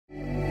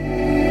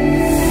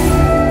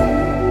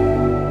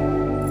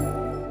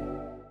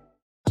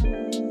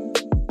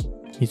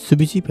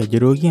Mitsubishi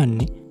Pajero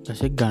කියන්නේ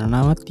දශක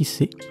ගණනාවක්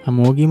තිස්සේ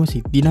හැමෝගෙම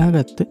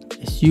සිද්ධිනාගත්ත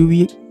SUV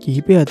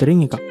කිහිපය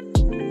අතරින් එකක්.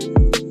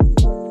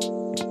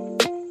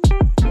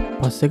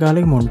 පස්සේ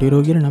කාලෙක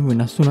මොන්ටේරෝ කියන නම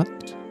වෙනස්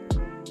වුණත්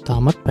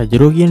තාමත්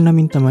Pajero කියන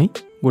නමින් තමයි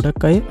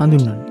ගොඩක් අය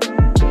හඳුන්වන්නේ.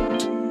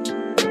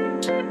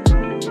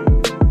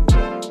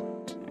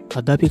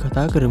 අද අපි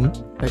කතා කරමු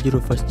Pajero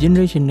first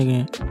generation එක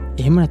ගැන.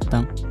 එහෙම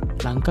නැත්නම්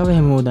ලංකාවේ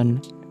හැමෝම දන්න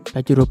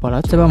Pajero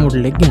Palathsaba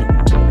model එක ගැන.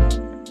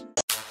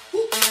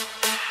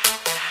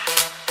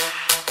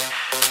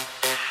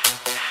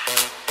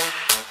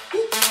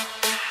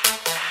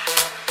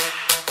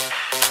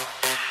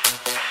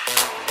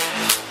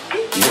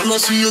 When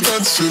I see you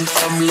dancing,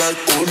 I'm like,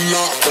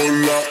 hola,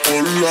 hola,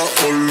 hola,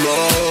 hola.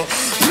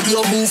 With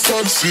your move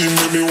fancy,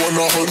 make me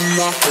wanna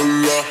hola,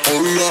 hola,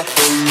 hola,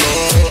 hola.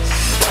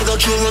 I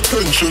got your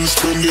attention,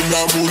 spending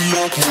that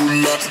moolah,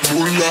 moolah,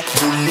 moolah,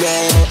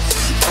 moolah.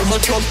 I'm a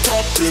drop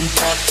top in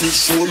pocket,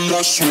 swolla,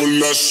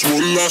 swolla,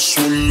 swolla,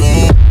 swolla.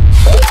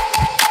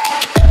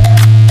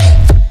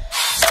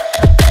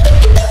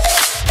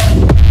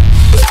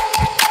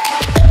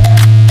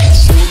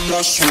 Swolla,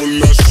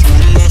 swolla,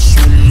 swolla,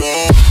 swolla.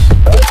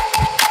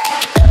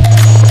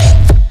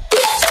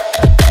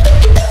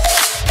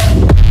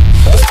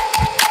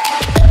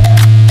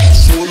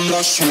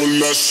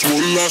 Swolla,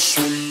 swolla,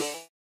 swolla.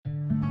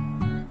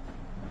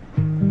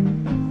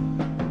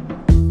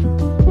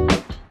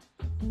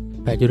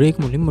 Pajero එක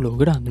මුලින්ම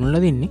ලෝකෙට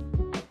හඳුන්වලා දෙන්නේ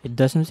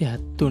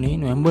 1973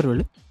 නොවැම්බර්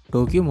වල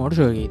Tokyo motor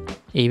show එකේදී.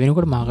 ඒ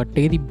වෙනකොට market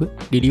එකේ තිබ්බ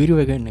delivery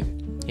වෑගන් එක.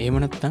 එහෙම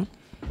නැත්නම්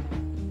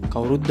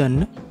කවුරුත්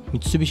දන්න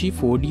Mitsubishi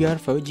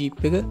 4DR5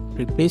 Jeep එක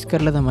රිප්ලේස්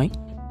කරලා තමයි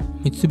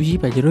Mitsubishi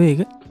Pajero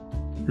එක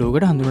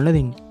ලෝකෙට හඳුන්වලා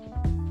දෙන්නේ.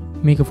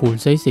 මේක full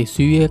size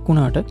SUV එකක්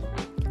වුණාට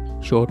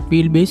short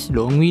wheel base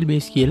long wheel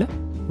base කියලා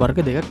වර්ග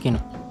දෙකක්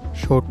එනවා.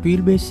 short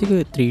wheel base එක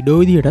 3 door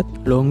විදියටත්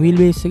long wheel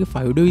base එක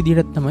 5 door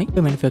විදියටත් තමයි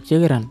manufacture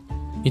කරන්නේ.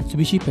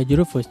 Mitsubishi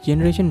Pajero first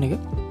generation එක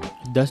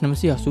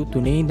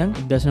 1983 ඉඳන්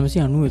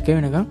 1991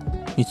 වෙනකම්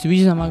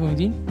Mitsubishi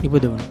සමාගමකින්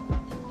නිපදවනවා.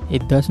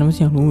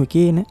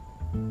 1991 එන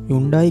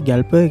Hyundai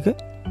Galper එක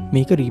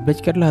මේක රීබැච්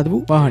කරලා හදපු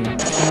වාහනයක්.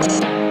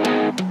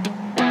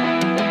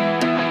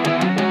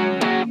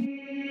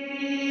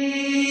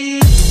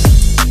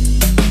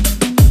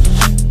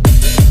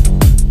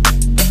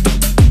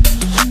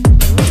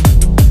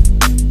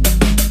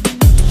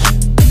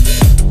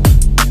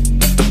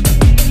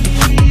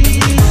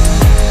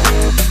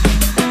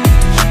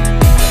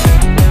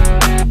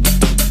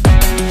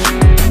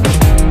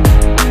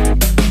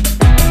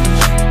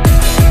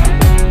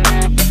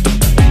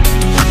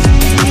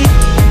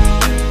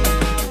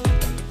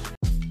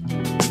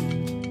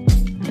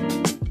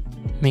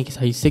 මේක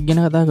සයිස් එක ගැන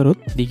කතා කරොත්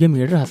දිග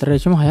මීටර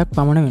 4.6ක්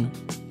පමණ වෙනවා.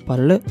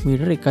 පළල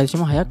මීටර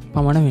 1.6ක්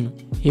පමණ වෙනවා.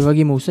 ඒ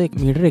වගේම උස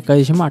මීටර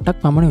 1.8ක්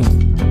පමණ වෙනවා.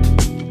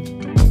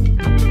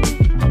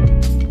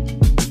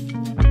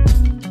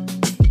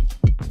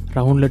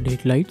 රවුන්ඩ්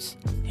හෙඩ්ලයිට්ස්,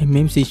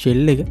 MMC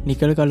shell එක,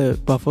 නිකල් කලර්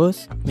බෆර්ස්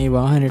මේ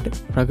වාහනේට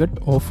rugged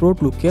off-road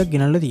look එකක්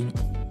ගෙනල්ලා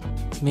තියෙනවා.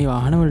 මේ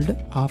වාහන වලට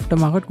after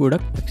market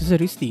ගොඩක්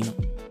accessories තියෙනවා.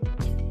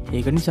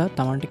 ඒක නිසා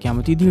Tamanට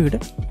කැමති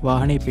විදිහකට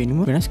වාහනේ පෙනුම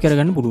වෙනස්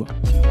කරගන්න පුළුවන්.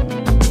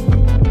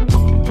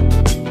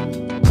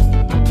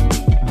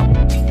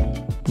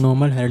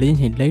 normal halogen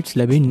headlights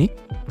ලැබෙන්නේ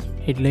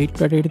headlight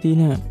කටේට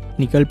තියෙන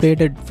nickel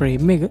plated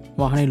frame එක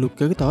වාහනේ look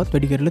එක තවත්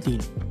වැඩි කරලා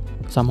තියෙනවා.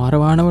 සමහර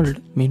වාහනවලට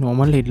මේ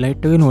normal headlight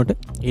එක වෙනුවට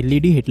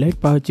LED headlight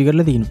පාවිච්චි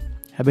කරලා තියෙනවා.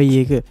 හැබැයි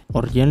ඒක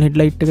original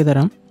headlight එක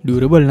තරම්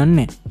durable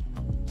නෑ.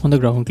 හොඳ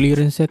ground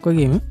clearance එකක්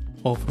වගේම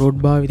off road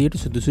භාවිතයට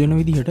සුදුසු වෙන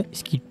විදිහට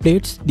skid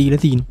plates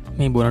දීලා තියෙනවා.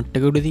 මේ bonnet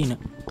එක උඩ තියෙන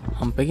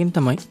hump එකෙන්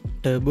තමයි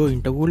turbo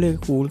intercooler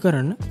එක cool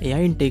කරන්න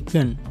air intake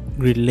ගන්න.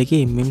 ග්‍රිල් එකේ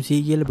MMC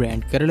කියලා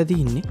බ්‍රෑන්ඩ් කරලා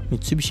තින්නේ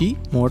Mitsubishi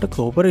Motor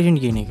Corporation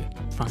කියන එක.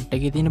 ෆ්‍රන්ට්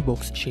එකේ තියෙන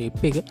box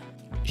shape එක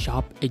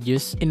sharp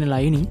edges in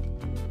lining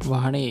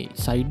වාහනේ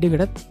සයිඩ්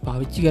එකටත්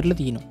පාවිච්චි කරලා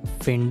තියෙනවා.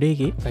 fender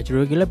එකේ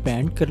Pajero කියලා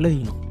බ්‍රෑන්ඩ් කරලා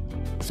තියෙනවා.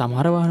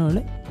 සමහර වාහනවල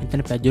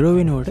එතන Pajero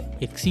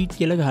වෙනුවට Exceed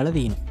කියලා ගහලා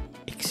තියෙනවා.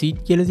 Exceed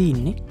කියලා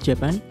තියෙන්නේ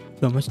Japan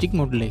domestic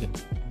model එක.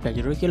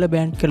 Pajero කියලා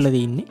බ්‍රෑන්ඩ් කරලා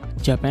තින්නේ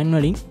Japan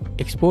වලින්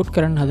export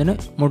කරන්න හදන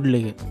model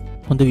එක.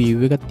 හොඳ view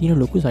එකක් තියෙන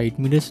ලොකු side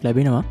mirrors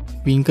ලැබෙනවා.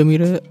 wing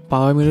mirror,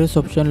 power mirrors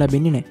option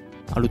ලැබෙන්නේ නැහැ.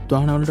 අලුත්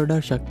වාහන වලට වඩා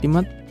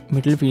ශක්තිමත්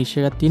metal finish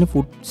එකක් තියෙන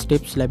foot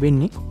steps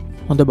ලැබෙන්නේ.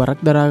 හොඳ බරක්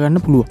දරා ගන්න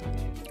පුළුවන්.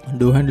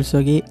 door handles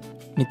වගේ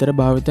නිතර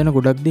භාවිත වෙන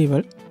ගොඩක්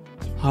දේවල්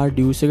hard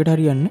use එකට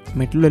හරියන්න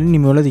metal වලින්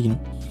නිමවලා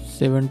තියෙනවා.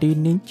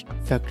 17 inch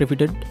factory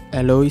fitted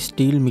alloy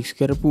steel mix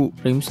කරපු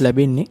rims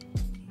ලැබෙන්නේ.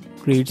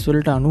 grades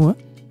වලට අනුව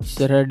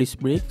ඉස්සරහ disc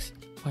brakes,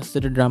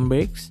 පස්සට drum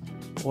brakes,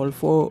 all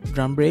 4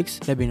 drum brakes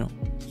ලැබෙනවා.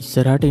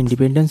 ඉස්සරහට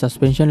independent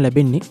suspension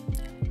ලැබෙන්නේ.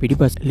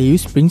 පිටිපස්ස leaf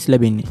springs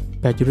ලැබෙන්නේ.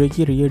 Pajero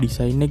එකේ rear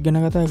design එක ගැන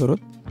කතා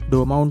කරොත්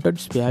door mounted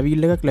spare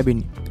wheel එකක්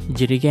ලැබෙන්නේ.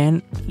 jerry can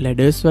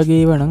ladders වගේ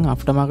ඒවා නම්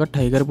after market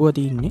high කරපුවා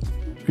තියෙන්නේ.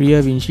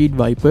 rear windshield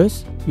wipers,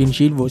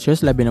 windshield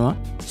washers ලැබෙනවා.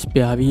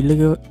 spare wheel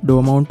එක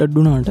door mounted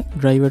වුණාට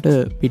driverට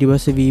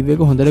පිටිපස්සේ view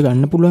එක හොඳට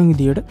ගන්න පුළුවන්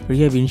විදියට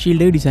rear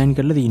windshield එක design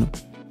කරලා තියෙනවා.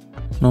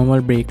 normal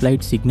brake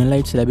light, signal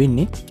lights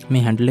ලැබෙන්නේ.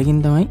 මේ handle එකෙන්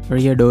තමයි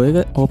rear door එක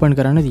open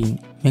කරන්න තියෙන්නේ.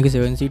 මේක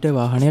 7 සීටර්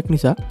වාහනයක්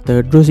නිසා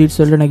third row seats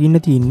වලට නගින්න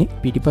තියෙන්නේ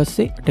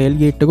පිටිපස්සේ tail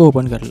gate එක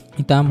open කරලා.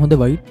 ඉතාලම හොඳ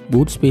wide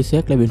boot space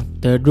එකක් ලැබෙනවා.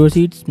 third row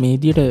seats මේ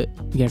විදියට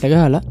ගැට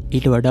ගහලා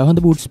ඊට වඩා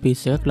හොඳ boot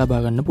space එකක්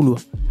ලබා ගන්න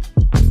පුළුවන්.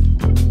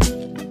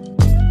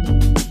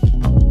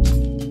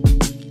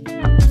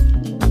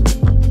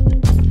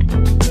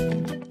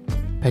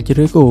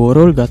 Pajero එක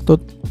overall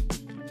ගත්තොත්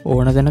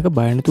ඕන තැනක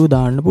බය නැතුව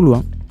දාන්න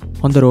පුළුවන්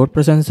හොඳ road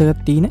presence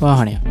එකක් තියෙන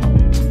වාහනයක්.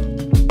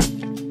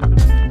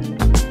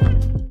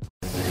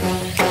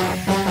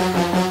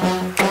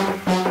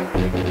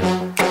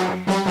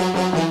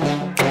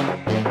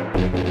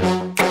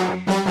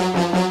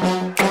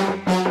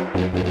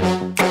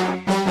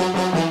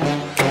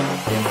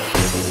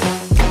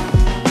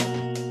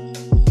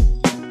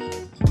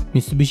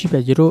 Mitsubishi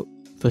Pajero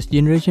first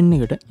generation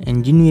එකට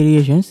engine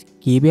variations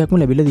කීපයක්ම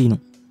ලැබිලා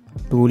තියෙනවා.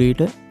 2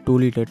 liter, 2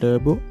 liter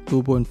turbo,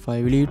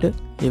 2.5 liter,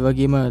 ඒ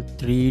වගේම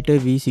 3 liter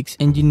V6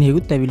 engine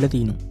එකකුත් ඇවිල්ලා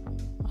තියෙනවා.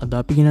 අද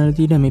අපි ගෙනල්ලා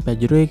තියෙන මේ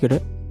Pajero එකට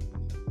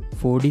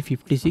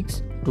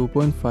 4D56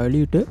 2.5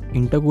 liter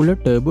intercooler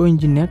turbo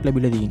engine එකක්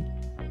ලැබිලා තියෙනවා.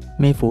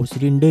 මේ 4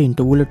 cylinder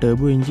intercooler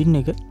turbo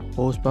engine එක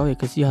horsepower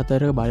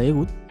 104ක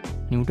බලයකුත්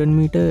newton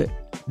meter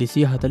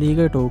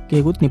 240ක torque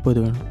එකකුත්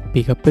නිපදවනවා.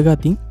 pickup එක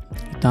අතින්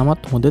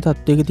ඉතාමත් හොඳ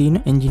තත්ත්වයක තියෙන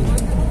engine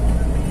එක.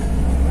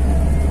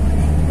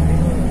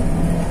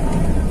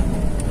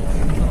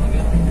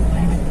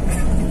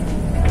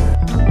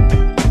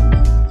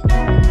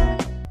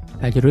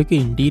 Pajero එක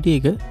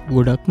ඉන්ටීරියර් එක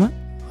ගොඩක්ම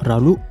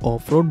රළු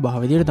off-road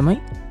භාවිතයට තමයි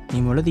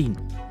නිමවලා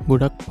තියෙන්නේ.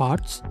 ගොඩක්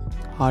parts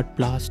hard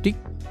plastic,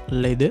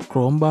 leather,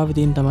 chrome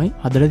භාවිතයෙන් තමයි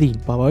හදලා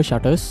තියෙන්නේ. power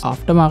shutters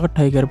after market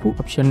high කරපු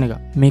option එක.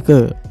 මේක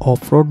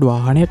off-road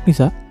වාහනයක්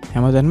නිසා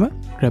හැමදැනම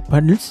grab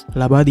handles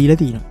ලබා දීලා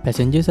තියෙනවා.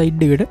 passenger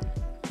side එකට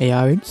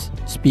air vents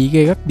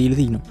speaker එකක් දීලා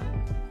තියෙනවා.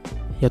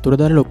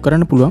 යතුරු දාලා lock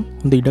කරන්න පුළුවන්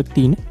හොඳ ඉඩක්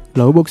තියෙන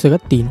glove box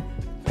එකක් තියෙනවා.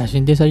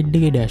 passenger side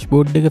එකේ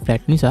dashboard එක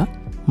flat නිසා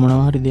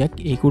මොනවා හරි දෙයක්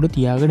ඒක උඩ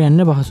තියාගෙන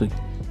යන්න පහසුයි.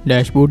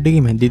 dashboard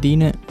එකේ මැද්දේ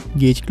තියෙන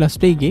gauge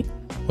cluster එකේ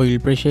oil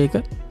pressure එක,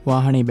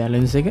 වාහනේ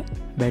balance එක,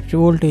 battery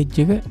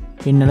voltage එක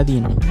පෙන්නලා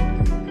තියෙනවා.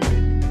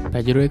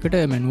 Pajero එකට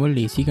manual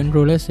AC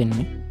controllers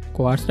එන්නේ.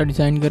 quartz ලා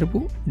design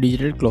කරපු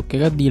digital clock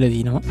එකක් දීලා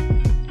තියෙනවා.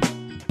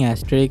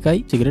 ashtray එකයි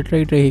cigarette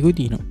lighter එකකුයි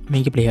තියෙනවා.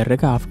 මේකේ player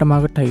එක after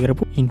market high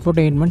කරපු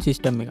infotainment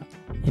system එකක්.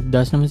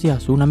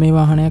 1989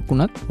 වාහනයක්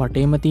වුණත්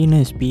වටේම තියෙන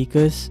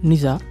ස්පීකර්ස්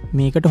නිසා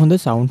මේකට හොඳ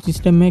සවුන්ඩ්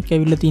සිස්ටම් එකක්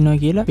ඇවිල්ලා තියෙනවා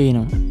කියලා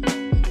පේනවා.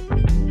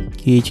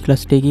 ගේජ්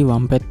ක්ලස්ටර් එකේ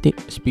වම් පැත්තේ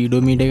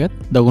ස්පීඩෝමීටර් එකත්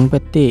දකුණු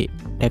පැත්තේ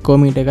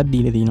ටැකෝමීටර් එකක්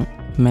දීලා තිනවා.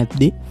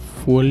 මැද්දේ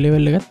ෆුවල්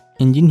ලෙවල් එකත්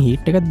එන්ජින්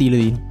හීට් එකක්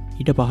දීලා තිනවා.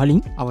 ඊට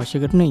පහළින්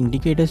අවශ්‍ය කරන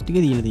ඉන්ඩිකේටර්ස් ටික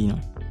දීලා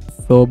තිනවා.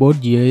 ෆ්ලෝබෝඩ්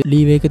ගියර්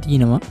ලීවර් එක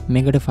තියෙනවා.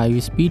 මේකට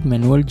 5 ස්පීඩ්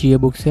මැනුවල් ගියර්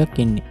බොක්ස් එකක්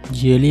එන්නේ.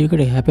 ගියර් ලීවර්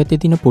එකට එහා පැත්තේ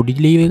තියෙන පොඩි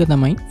ලීවර් එක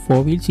තමයි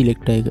 4 wheel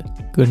selector එක.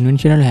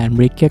 කන්වෙන්ෂනල් හෑන්ඩ්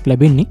බ්‍රේක් එකක්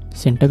ලැබෙන්නේ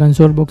සෙන්ටර්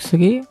කන්සෝල් බොක්ස්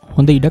එකේ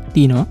හොඳ ඉඩක්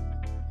තියෙනවා.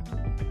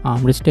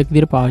 ආම්රෙස්ට් එක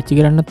විදිහට පාවිච්චි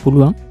කරන්නත්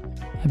පුළුවන්.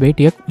 හැබැයි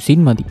ටිකක්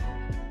උසින් මදි.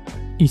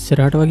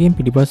 ඉස්සරහට වගේම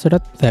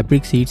පිටිපස්සටත්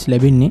ෆැබ්‍රික් සීට්ස්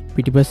ලැබෙන්නේ.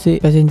 පිටිපස්සේ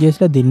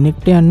පැසෙන්ජර්ස්ලා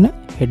දෙන්නෙක්ට යන්න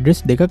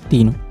හෙඩ්රෙස්ට් දෙකක්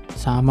තියෙනවා.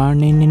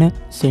 සාමාන්‍යයෙන් එන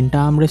සෙන්ටර්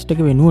ආම්රෙස්ට්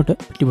එක වෙනුවට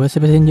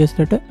පිටිපස්සේ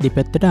පැසෙන්ජර්ස්ලට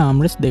දෙපැත්තට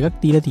ආම්රෙස්ට්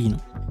දෙකක් තියලා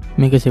තියෙනවා.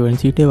 මේක 7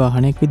 සීටර්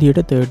වාහනයක් විදිහට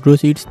third row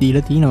seats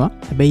දීලා තිනවා.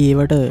 හැබැයි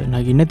ඒවට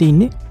නගින්න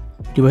තින්නේ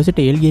ඊපස්සේ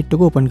tail gate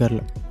එක open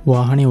කරලා.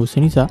 වාහනේ උස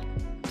නිසා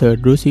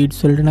third row seats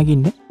වලට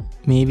නගින්න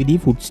මේ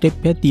විදිහේ foot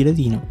step එකක් දීලා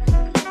තිනවා.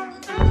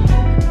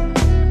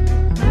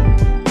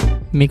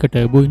 මේක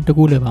turbo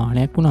intercooler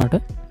වාහනයක් වුණාට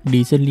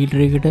diesel liter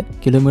එකකට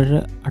කිලෝමීටර්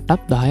 8ක්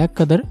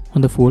 10ක් අතර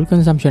හොඳ fuel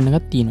consumption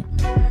එකක් තියෙනවා.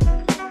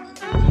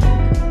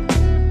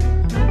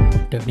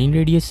 turning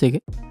radius එක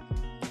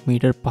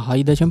මීටර්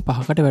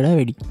 5.5කට වඩා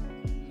වැඩි.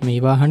 මේ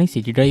වාහනේ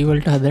සිටි ඩ්‍රයිව්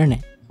වලට හදලා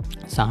නැහැ.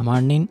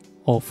 සාමාන්‍යයෙන්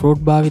ඔෆ්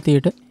රෝඩ්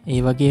භාවිතයට ඒ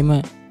වගේම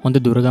හොඳ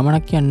දුර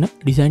ගමනක් යන්න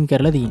ඩිසයින්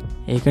කරලා තියෙනවා.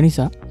 ඒක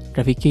නිසා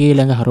ට්‍රැෆික් එකේ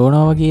ළඟ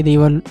හරවනවා වගේ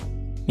දේවල්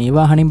මේ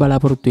වාහනේ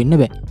බලාපොරොත්තු වෙන්න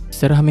බෑ.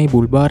 ඉස්සරහා මේ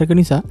බුල් බාර් එක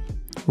නිසා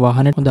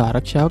වාහනේට හොඳ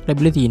ආරක්ෂාවක්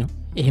ලැබිලා තියෙනවා.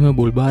 එහෙම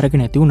බුල් බාර් එක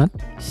නැති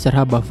වුණත්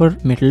ඉස්සරහා බෆර්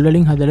මෙටල්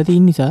වලින් හදලා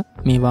තියෙන නිසා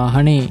මේ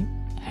වාහනේ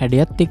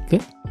හැඩයත් එක්ක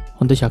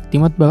හොඳ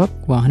ශක්තිමත්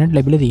බවක් වාහනේට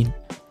ලැබිලා තියෙනවා.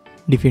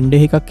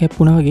 ඩිෆෙන්ඩර් එකක්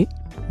හැප්පුණා වගේ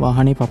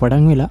වාහනේ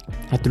පපඩම් වෙලා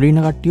ඇතුළේ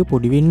ඉන්න කට්ටිය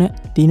පොඩි වෙන්න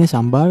තියෙන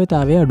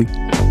සම්භාව්‍යතාවය අඩුයි.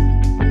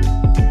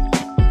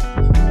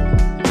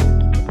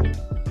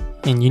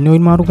 එන්ජින්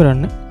ඔයිල් මාරු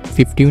කරන්න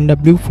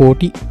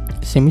 15W40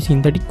 semi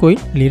synthetic oil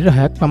litre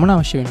 6ක් පමණ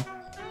අවශ්‍ය වෙනවා.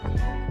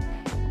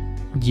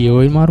 GA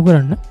oil මාරු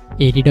කරන්න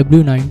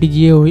 80W90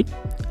 GA oil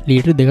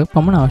ලීටර් 2ක්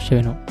පමණ අවශ්‍ය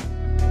වෙනවා.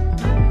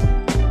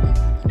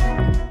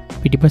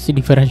 පිටිපස්සේ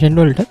ඩිෆරෙන්ෂල්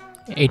වලට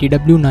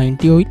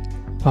 80W90 oil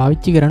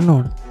පාවිච්චි කරන්න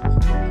ඕන.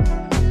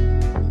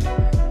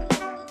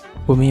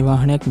 මේ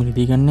වාහනයක්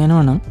මිලදී ගන්න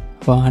යනවා නම්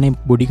වාහනේ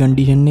බොඩි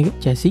කන්ඩිෂන් එක,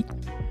 චැසි,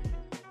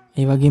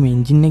 ඒ වගේම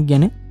එන්ජින් එක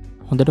ගැන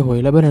හොඳට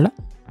හොයලා බලලා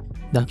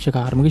දක්ෂ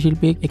කාර්මික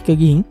ශිල්පියෙක් එක්ක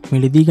ගිහින්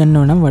මිලදී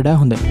ගන්නව නම් වඩා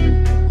හොඳයි.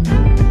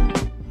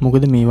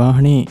 මොකද මේ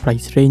වාහනේ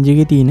ප්‍රයිස් රේන්ජ්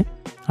එකේ තියෙන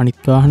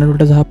අනිත් වාහන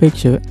වලට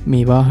සාපේක්ෂව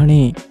මේ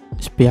වාහනේ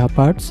ස්පෙයා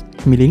පාර්ට්ස්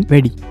මිලින්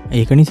වැඩි.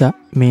 ඒක නිසා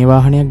මේ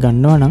වාහනයක්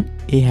ගන්නවා නම්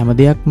ඒ හැම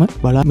දෙයක්ම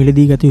බලා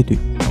මිලදී ගත යුතුයි.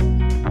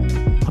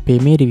 අපේ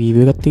මේ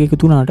රිවිව් එකත් එක්ක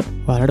එකතු වුණාට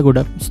ඔයාලට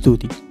ගොඩක්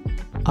ස්තුතියි.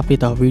 අපි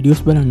තව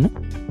වීඩියෝස් බලන්න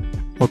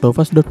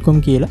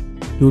autofus.com කියලා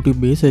YouTube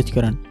බේ සර්ච්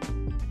කරන්න.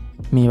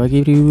 මේ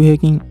වගේ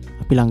රිව්යකින්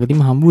අපි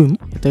ළඟදිම හම්බුවමු.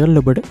 එතකල්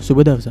ඔබට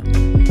සුබ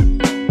දවසක්.